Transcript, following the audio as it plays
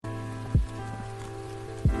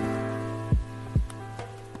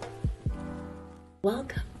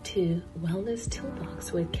Welcome to Wellness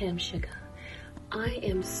Toolbox with Kim Shiga. I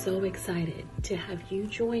am so excited to have you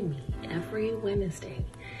join me every Wednesday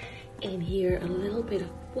and hear a little bit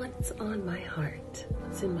of what's on my heart,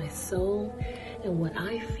 what's in my soul, and what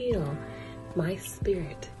I feel my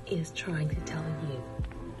spirit is trying to tell you.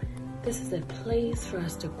 This is a place for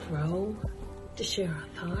us to grow, to share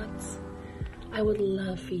our thoughts. I would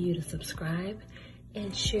love for you to subscribe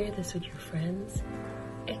and share this with your friends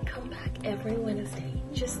and come back every Wednesday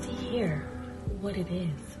just to hear what it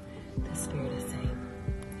is the Spirit is saying.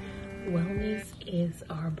 Wellness is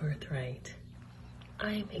our birthright.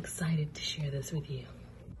 I am excited to share this with you.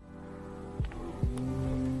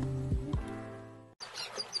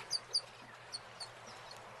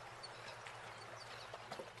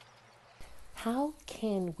 How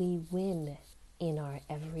can we win in our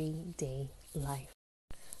everyday life?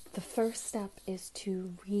 The first step is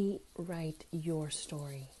to rewrite your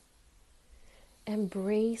story.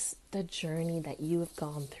 Embrace the journey that you have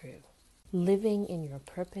gone through. Living in your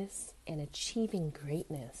purpose and achieving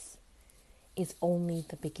greatness is only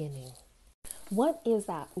the beginning. What is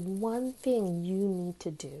that one thing you need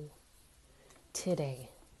to do today?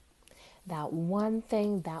 That one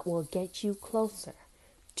thing that will get you closer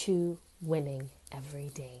to winning every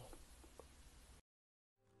day.